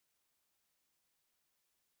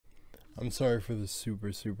I'm sorry for the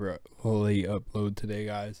super late upload today,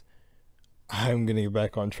 guys. I'm gonna get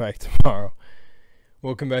back on track tomorrow.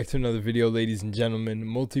 Welcome back to another video, ladies and gentlemen.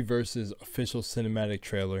 MultiVersus official cinematic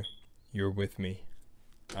trailer. You're with me.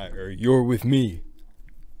 You're with me.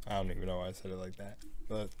 I don't even know why I said it like that.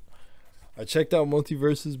 But I checked out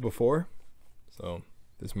MultiVersus before, so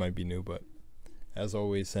this might be new, but as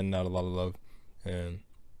always, sending out a lot of love. And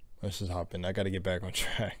let's just hop in. I gotta get back on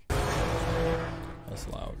track. That's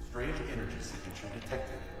loud. Strange energy signature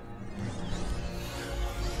detected.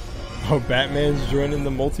 Oh, Batman's joining the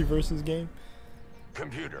MultiVersus game?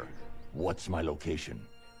 Computer, what's my location?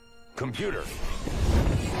 Computer.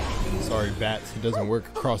 Sorry, Bats, it doesn't work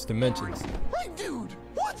across dimensions. Hey, dude,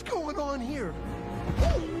 what's going on here?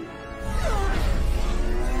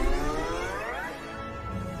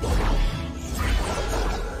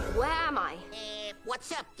 Where am I?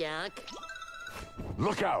 What's up, Dunk?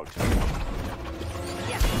 Look out!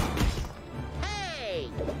 Hey!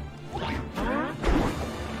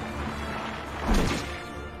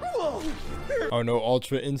 Whoa! Oh no,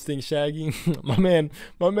 Ultra Instinct Shaggy. my man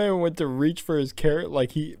went to reach for his carrot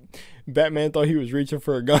like Batman thought he was reaching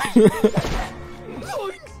for a gun.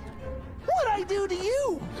 What'd I do to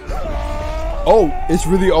you? Oh, it's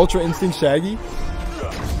really Ultra Instinct Shaggy?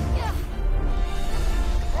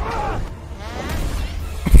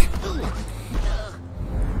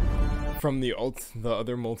 From the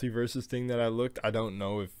other MultiVersus thing that I looked, I don't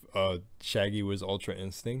know if Shaggy was Ultra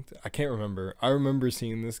Instinct. I can't remember. I remember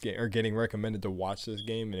seeing this game or getting recommended to watch this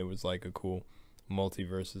game, and it was like a cool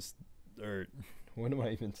MultiVersus, or what am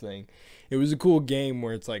I even saying? It was a cool game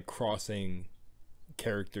where it's like crossing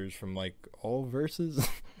characters from like all verses.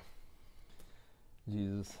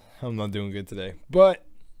 Jesus, I'm not doing good today, but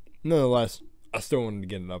nonetheless, I still wanted to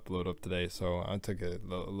get an upload up today, so I took a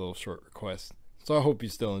little short request. So I hope you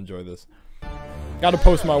still enjoy this. Gotta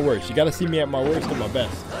post my worst. You gotta see me at my worst and my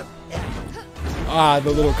best. Ah, the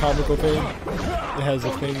little comical thing. It has a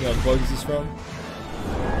thing that Bugs is from.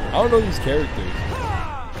 I don't know these characters.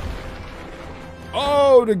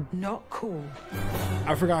 Oh, Not cool.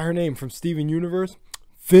 I forgot her name from Steven Universe.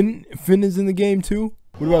 Finn is in the game too.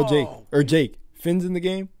 What about Jake? Or Jake. Finn's in the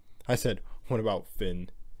game? I said, what about Finn?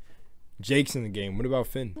 Jake's in the game. What about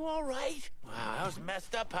Finn? All right. Wow, that was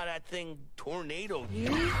messed up how that thing tornadoed.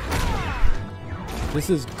 This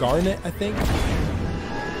is Garnet, I think.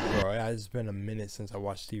 Bro, it's been a minute since I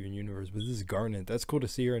watched Steven Universe, but this is Garnet. That's cool to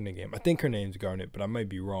see her in the game. I think her name's Garnet, but I might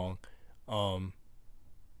be wrong. And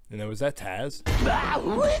then was that Taz? You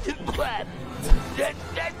are the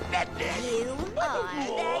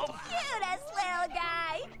cutest little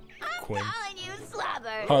guy. I'm Quinn. calling you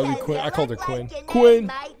Slobber. Harley 'cause Quinn. you I called her look Quinn. like your Quinn. name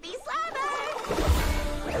might be Slobber.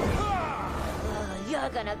 You're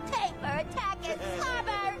gonna pay for attacking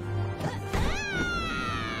Slobber.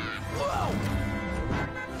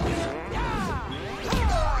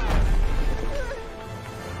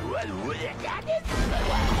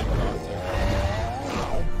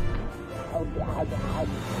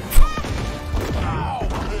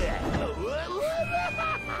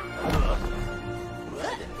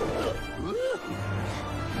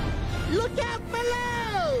 Look out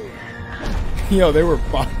below! Yo, they were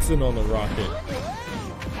boxing on the rocket.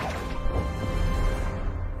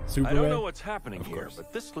 Superman? I don't know what's happening here,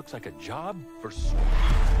 but this looks like a job for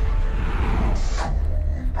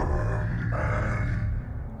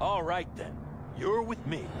All right then, you're with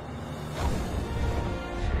me.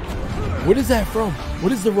 What is that from?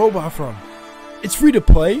 What is the robot from? It's free to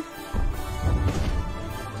play?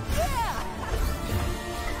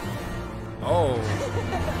 Oh.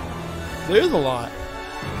 There's a lot.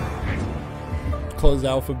 Closed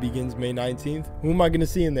alpha begins May 19th. Who am I gonna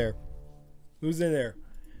see in there? Who's in there?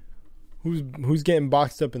 Who's getting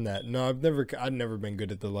boxed up in that? No, I've never been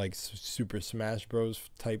good at the like Super Smash Bros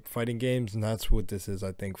type fighting games, and that's what this is,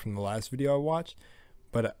 I think, from the last video I watched.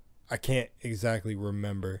 But I can't exactly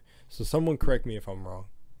remember. So someone correct me if I'm wrong.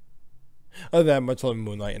 Other than that, much love,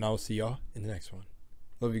 Moonlight, and I'll see y'all in the next one.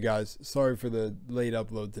 Love you guys. Sorry for the late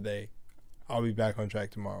upload today. I'll be back on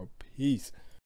track tomorrow. Peace.